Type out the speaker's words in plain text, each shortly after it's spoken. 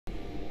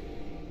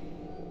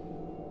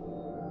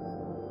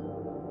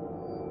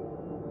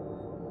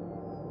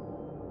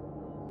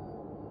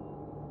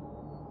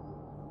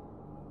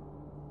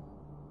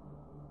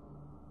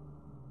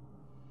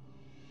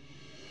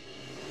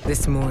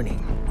This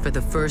morning, for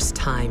the first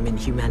time in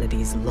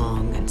humanity's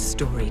long and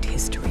storied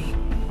history,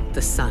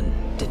 the sun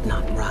did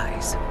not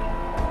rise.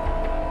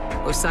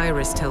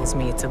 Osiris tells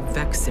me it's a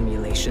Vex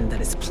simulation that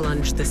has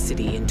plunged the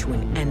city into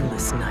an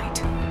endless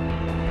night.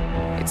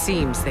 It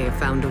seems they have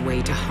found a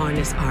way to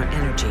harness our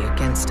energy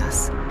against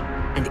us,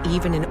 and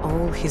even in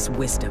all his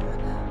wisdom,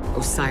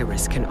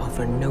 Osiris can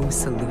offer no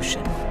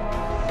solution.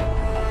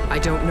 I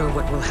don't know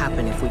what will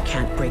happen if we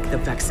can't break the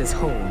Vex's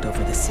hold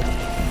over the city.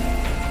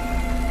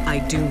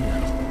 I do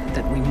know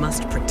that we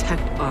must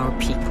protect our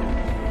people,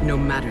 no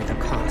matter the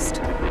cost.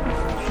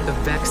 The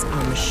Vex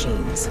are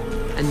machines,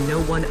 and no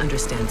one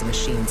understands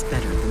machines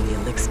better than the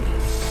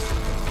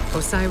Elixni.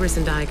 Osiris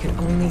and I can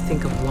only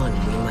think of one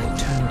we might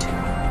turn to.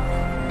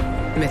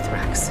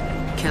 Mithrax,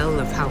 Kell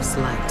of House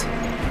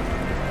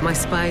Light. My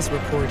spies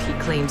report he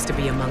claims to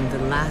be among the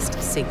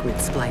last sacred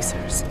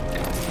Splicers,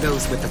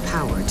 those with the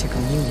power to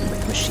commune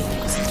with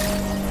machines.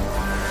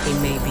 He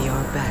may be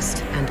our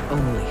best and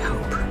only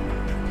hope.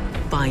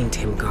 Find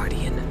him,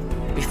 Guardian,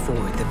 before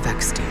the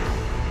Vex do.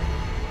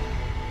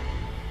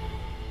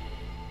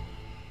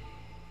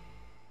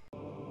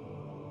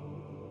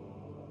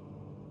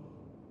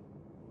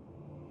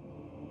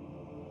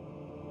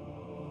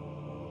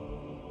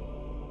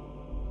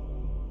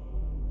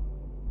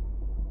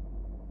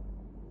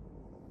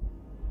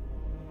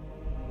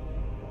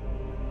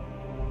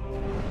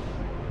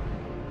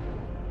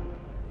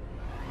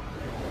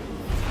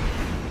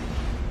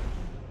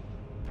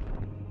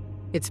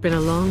 It's been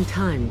a long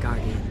time,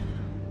 Guardian.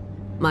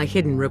 My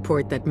hidden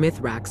report that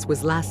Mithrax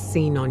was last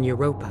seen on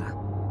Europa,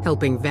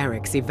 helping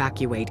Varix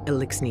evacuate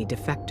Elixni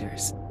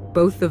defectors.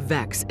 Both the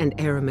Vex and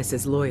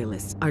Aramis's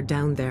loyalists are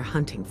down there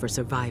hunting for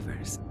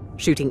survivors,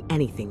 shooting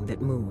anything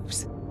that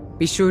moves.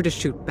 Be sure to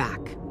shoot back.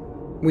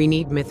 We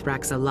need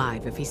Mithrax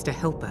alive if he's to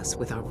help us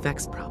with our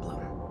Vex problem.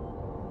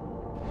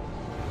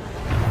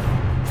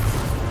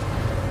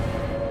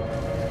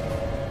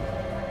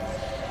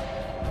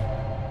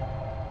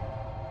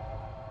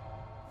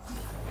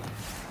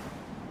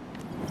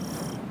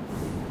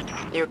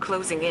 You're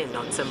closing in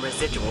on some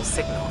residual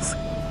signals.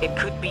 It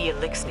could be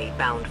Elixni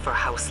bound for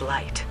House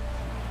Light.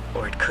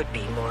 Or it could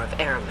be more of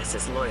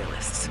Aramis's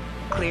loyalists.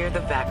 Clear the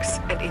Vex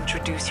and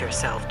introduce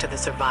yourself to the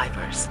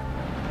survivors.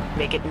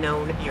 Make it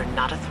known you're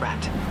not a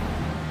threat.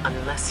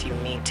 Unless you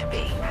need to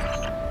be.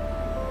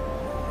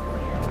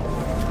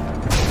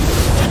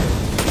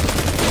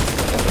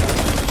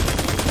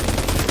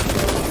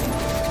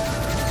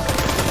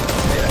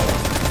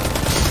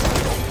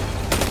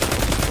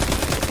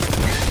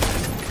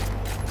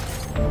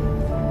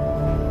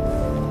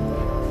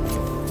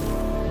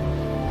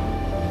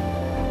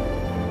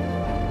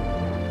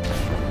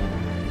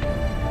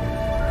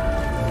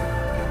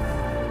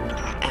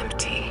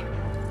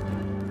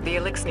 The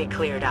Elixni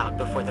cleared out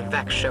before the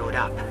Vex showed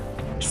up.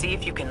 See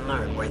if you can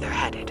learn where they're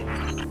headed.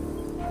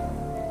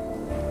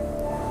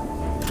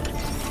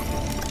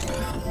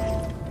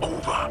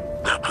 Over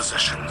their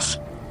positions.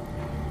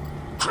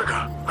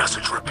 Trigger,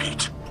 message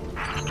repeat.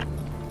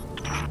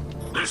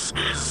 This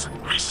is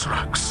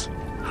Mithrax.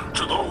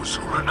 To those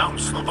who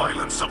renounce the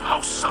violence of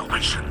House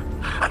Salvation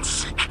and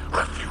seek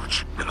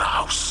refuge in the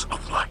House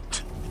of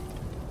Light.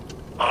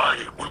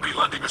 I will be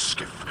landing a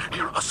skiff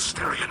near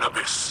Asterian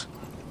Abyss.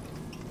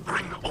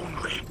 Bring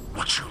only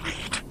what you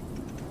need.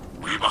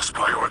 We must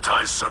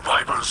prioritize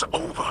survivors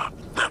over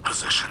their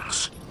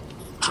positions.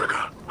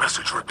 Trigger,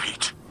 message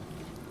repeat.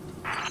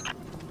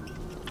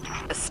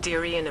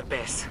 Asterian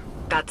Abyss.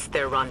 That's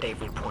their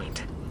rendezvous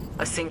point.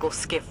 A single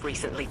skiff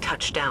recently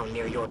touched down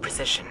near your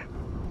position.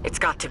 It's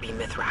got to be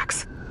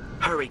Mithrax.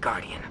 Hurry,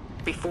 Guardian,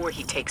 before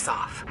he takes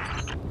off.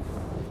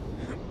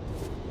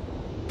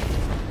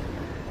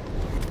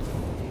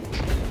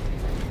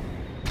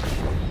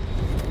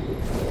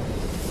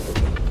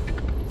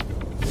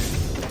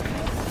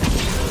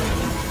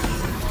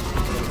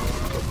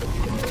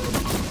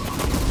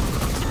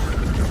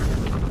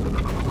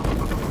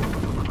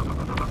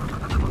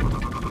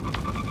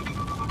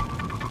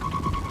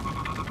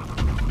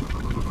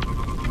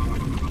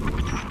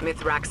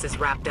 Mithrax is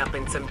wrapped up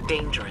in some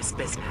dangerous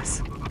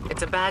business.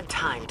 It's a bad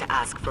time to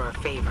ask for a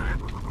favor,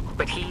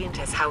 but he and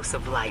his House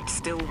of Light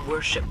still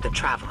worship the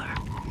Traveler.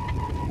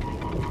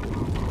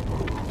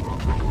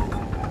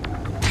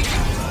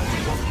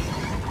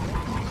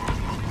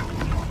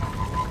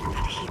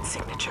 That heat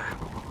signature.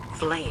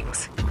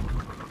 Flames.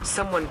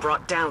 Someone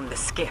brought down the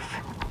skiff.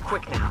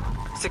 Quick now.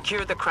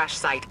 Secure the crash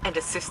site and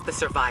assist the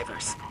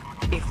survivors,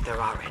 if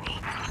there are any.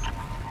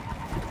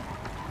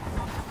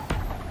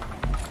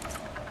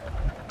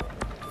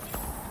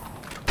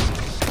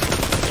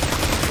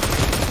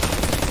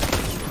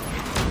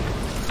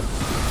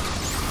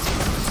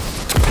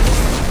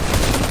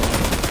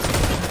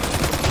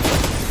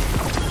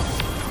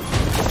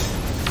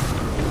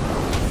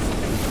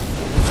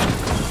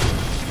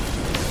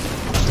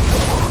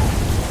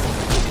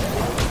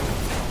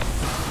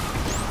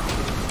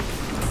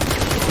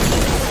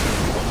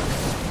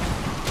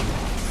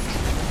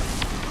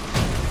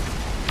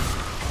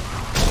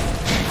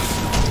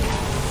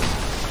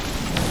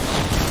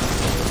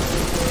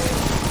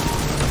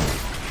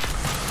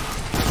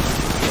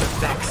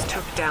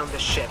 down the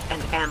ship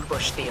and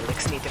ambush the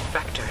Elixni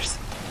defectors.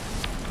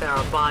 There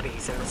are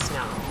bodies in the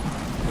snow.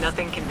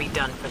 Nothing can be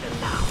done for them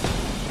now.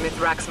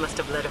 Mithrax must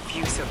have let a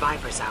few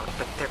survivors out,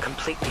 but they're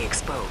completely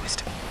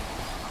exposed.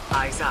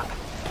 Eyes up.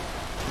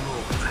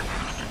 Move.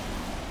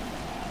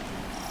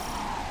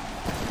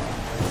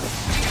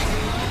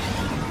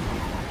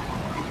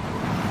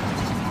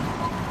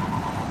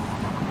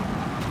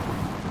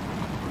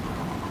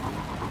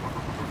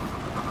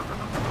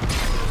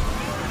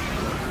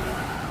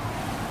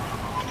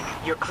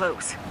 You're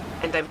close,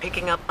 and I'm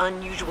picking up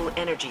unusual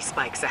energy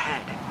spikes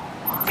ahead.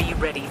 Be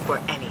ready for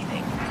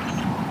anything.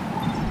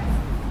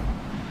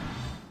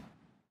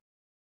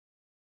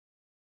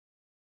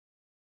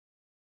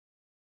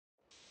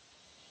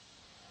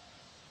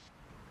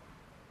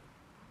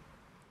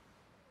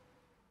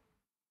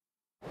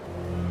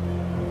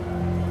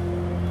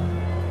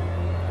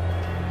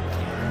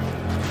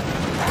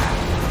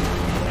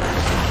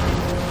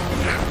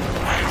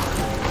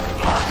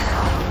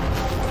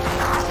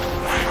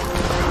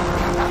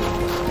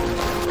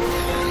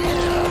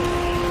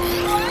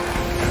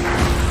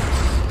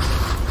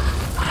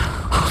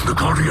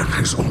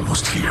 Is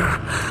almost here.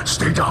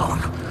 Stay down.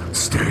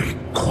 Stay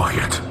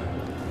quiet.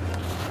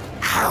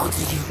 How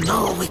do you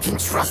know we can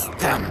trust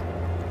them?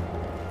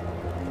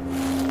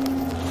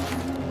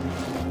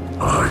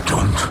 I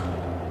don't.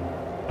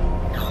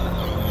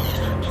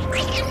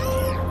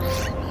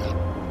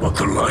 What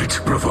the light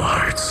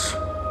provides.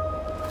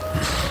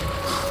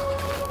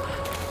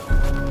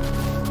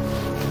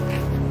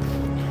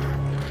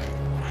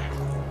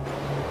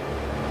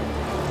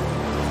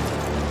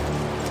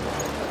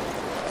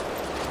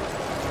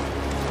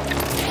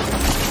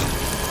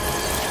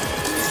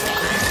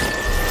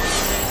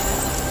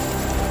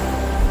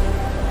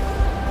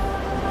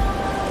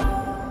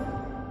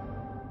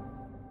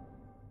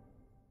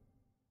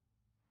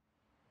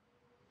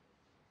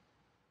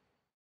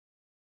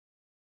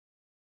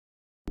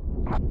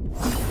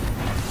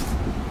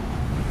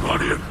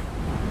 Guardian,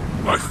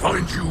 I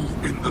find you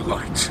in the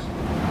light,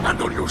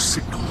 and on your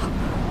signal.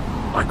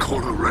 I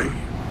call a ray.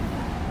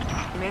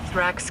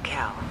 Mithrax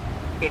Cal,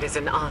 it is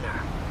an honor.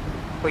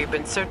 We've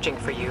been searching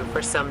for you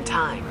for some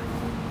time.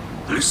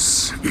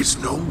 This is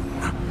known.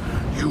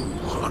 You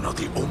are not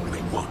the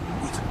only one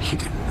with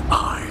hidden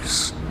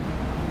eyes.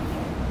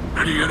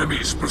 Many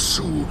enemies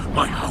pursue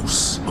my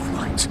house of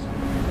light.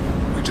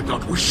 We did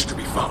not wish to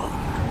be found.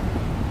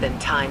 Then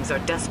times are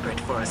desperate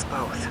for us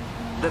both.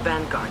 The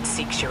Vanguard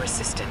seeks your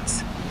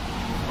assistance.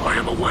 I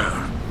am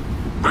aware.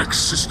 Vex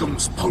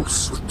systems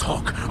pulse with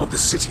talk of the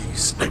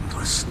city's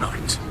endless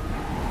night.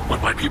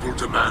 But my people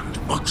demand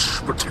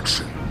much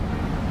protection.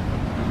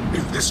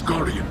 If this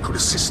Guardian could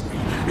assist me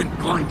in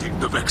blinding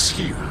the Vex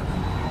here,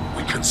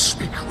 we can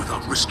speak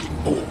without risking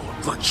more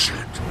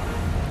bloodshed.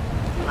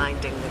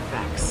 Blinding the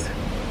Vex.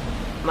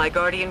 My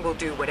Guardian will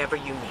do whatever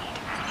you need.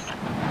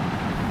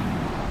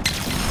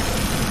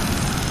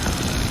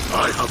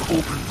 I have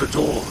opened the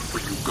door for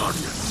you,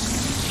 Guardian.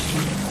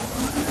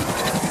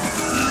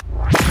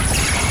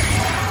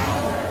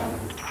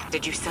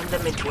 Did you send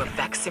them into a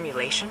Vex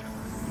simulation?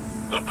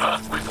 The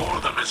path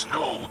before them is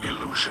no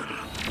illusion.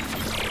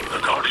 The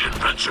Guardian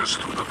ventures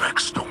through the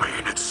Vex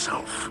domain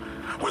itself,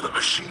 where the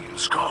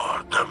machines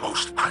guard their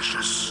most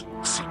precious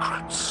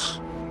secrets.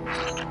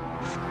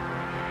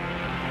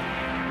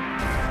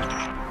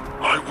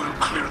 I will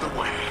clear the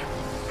way.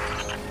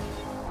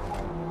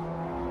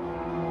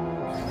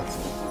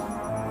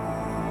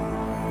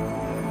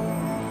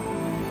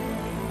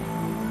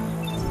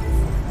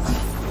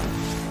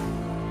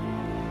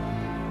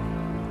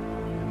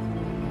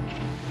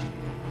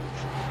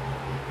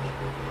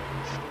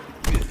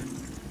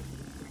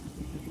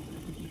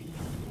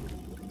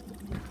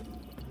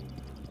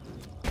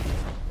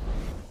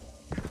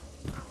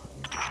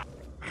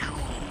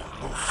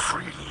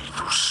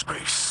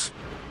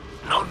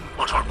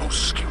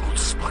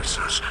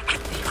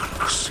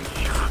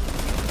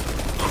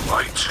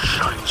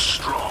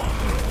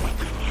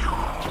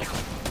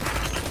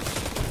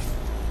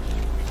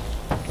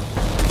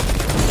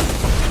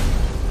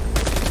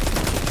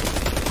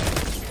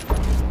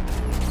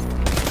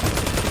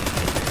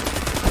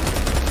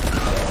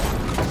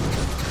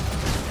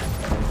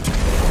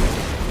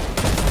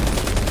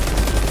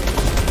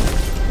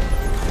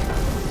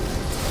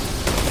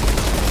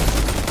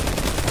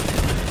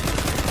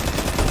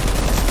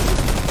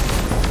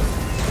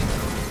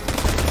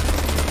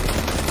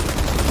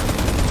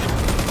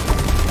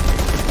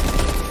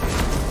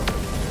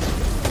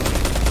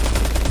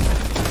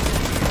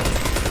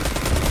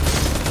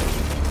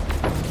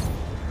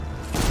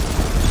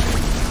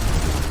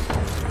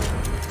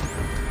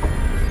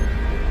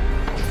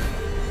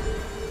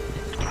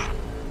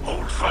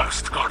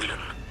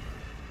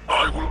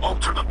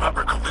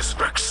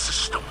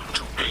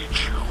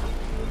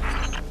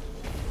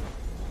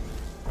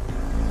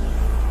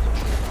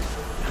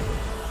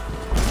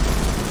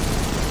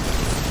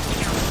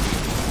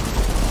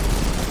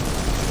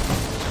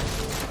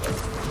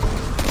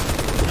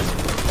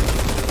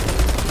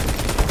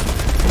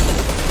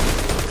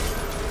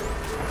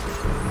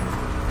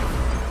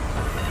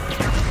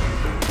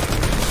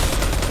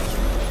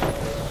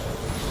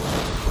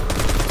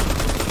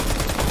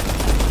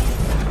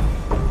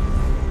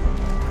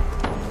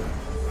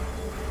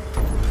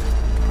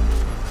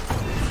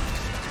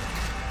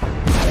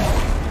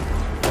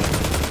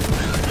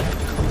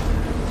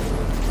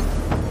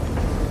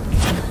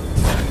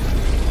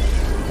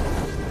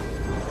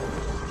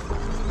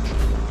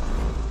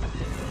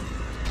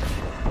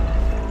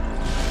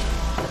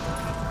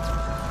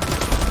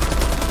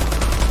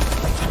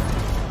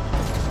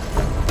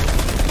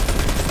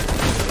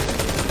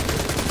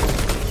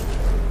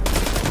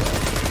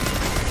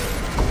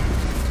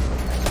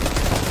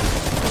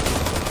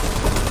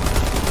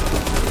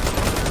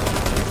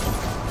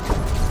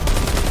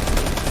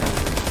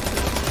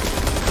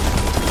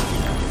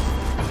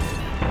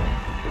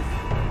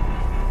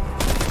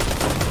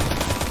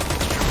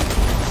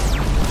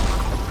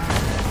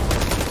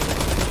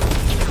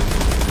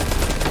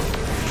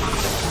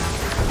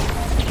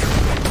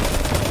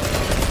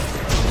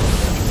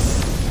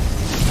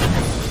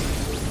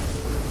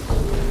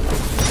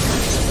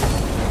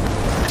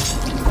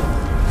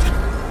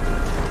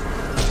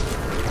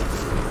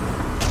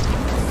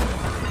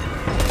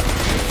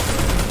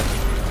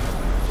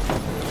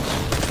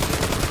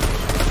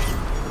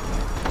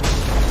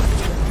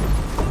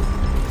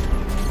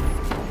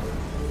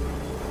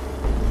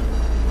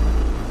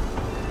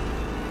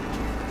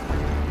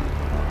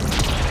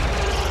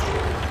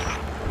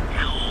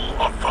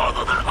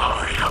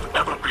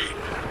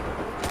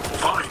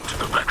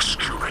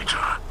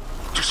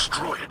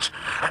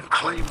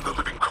 claim the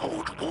living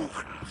code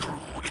woven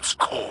through its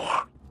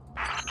core.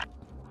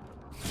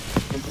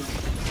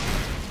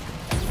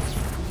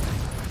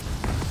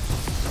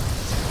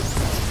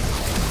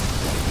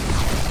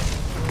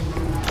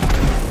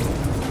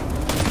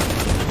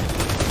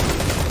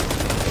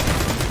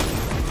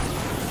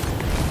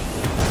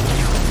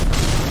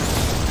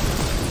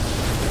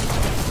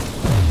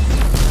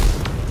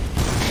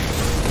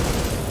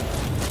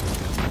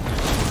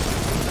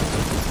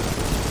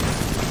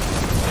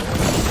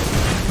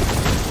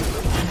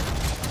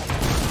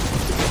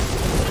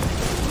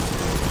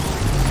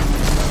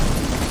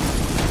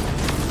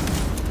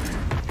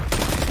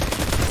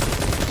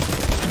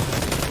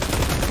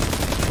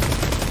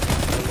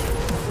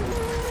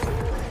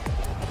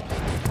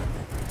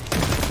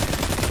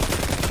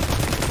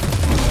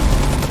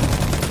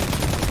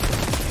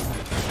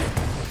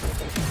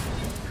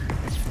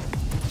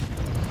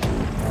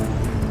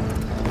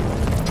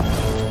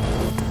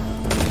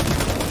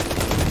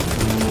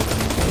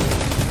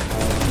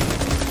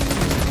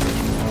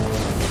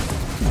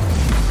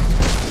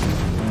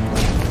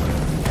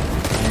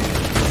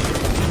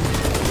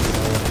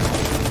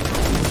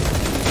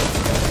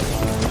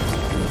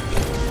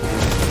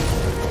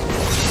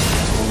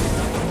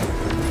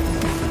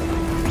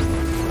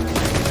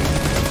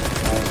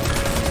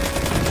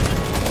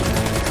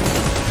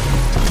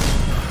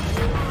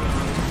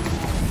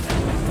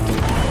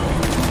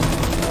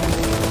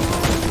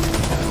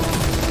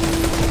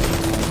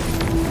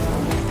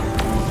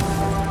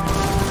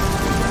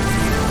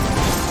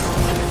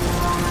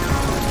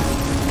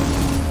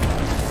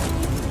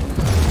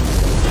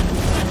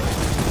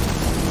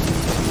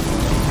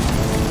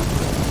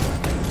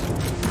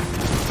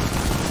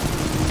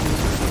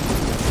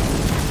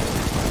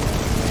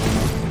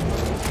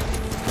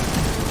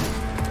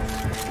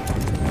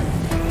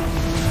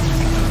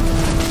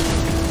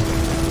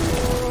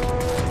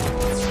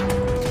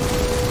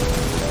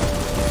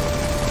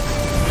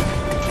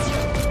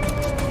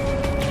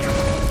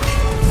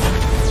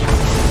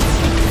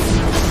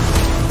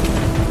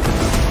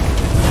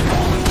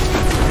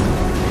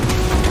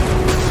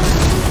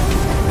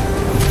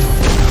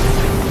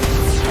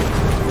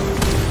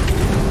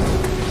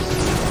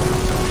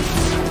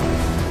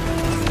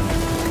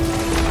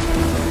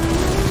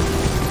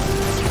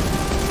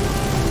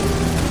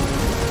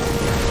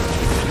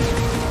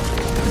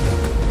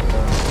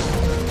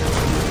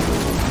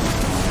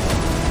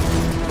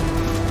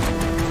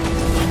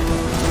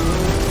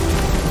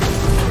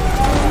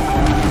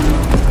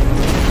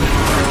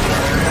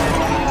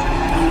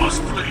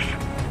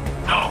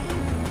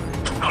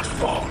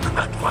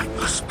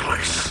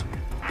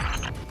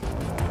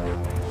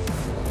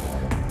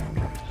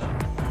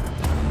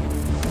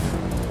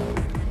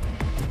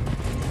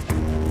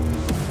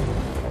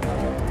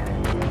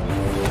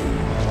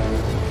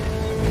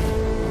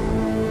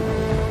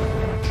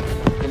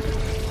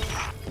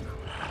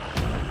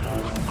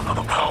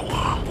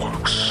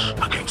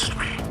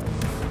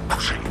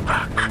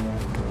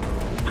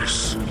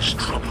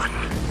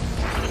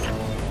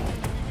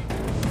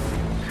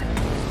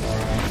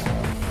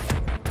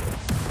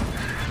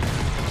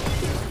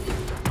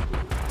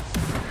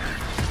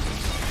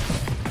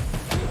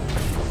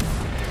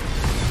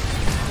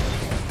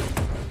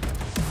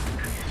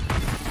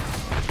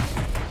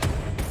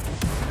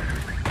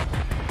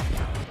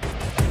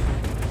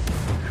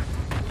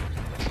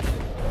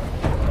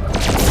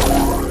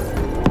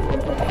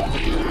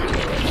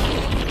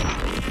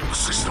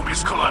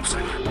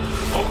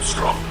 Hold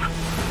strong.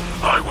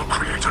 I will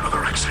create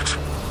another exit.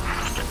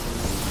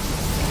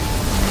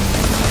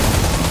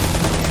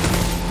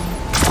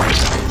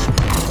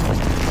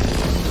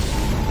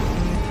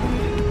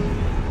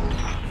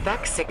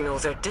 Vex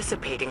signals are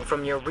dissipating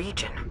from your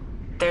region.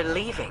 They're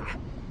leaving.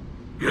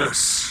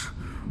 Yes.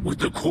 With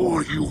the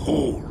core you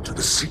hold,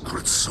 the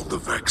secrets of the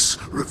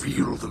Vex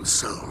reveal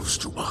themselves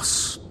to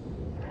us.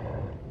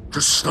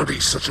 To study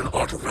such an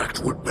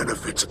artifact would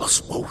benefit us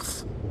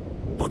both.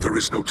 But there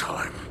is no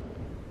time.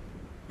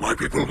 My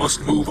people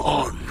must move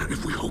on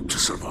if we hope to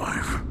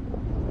survive.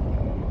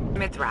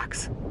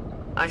 Mithrax,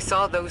 I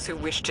saw those who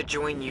wished to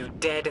join you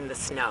dead in the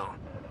snow.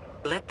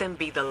 Let them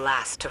be the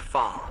last to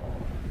fall.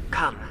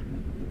 Come,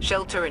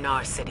 shelter in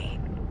our city.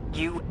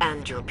 You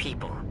and your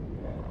people.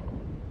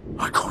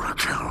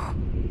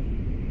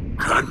 EmporerAaron,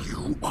 can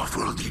you offer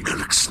the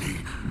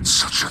Elixni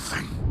such a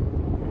thing?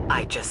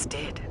 I just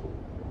did.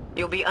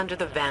 You'll be under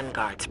the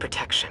Vanguard's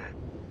protection.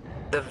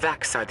 The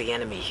Vex are the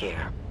enemy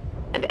here,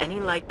 and any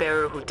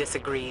Lightbearer who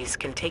disagrees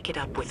can take it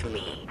up with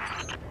me.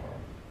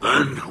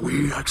 Then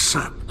we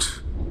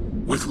accept.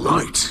 With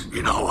light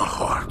in our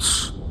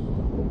hearts,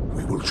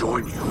 we will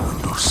join you in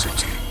your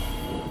city,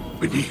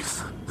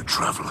 beneath the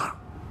Traveler.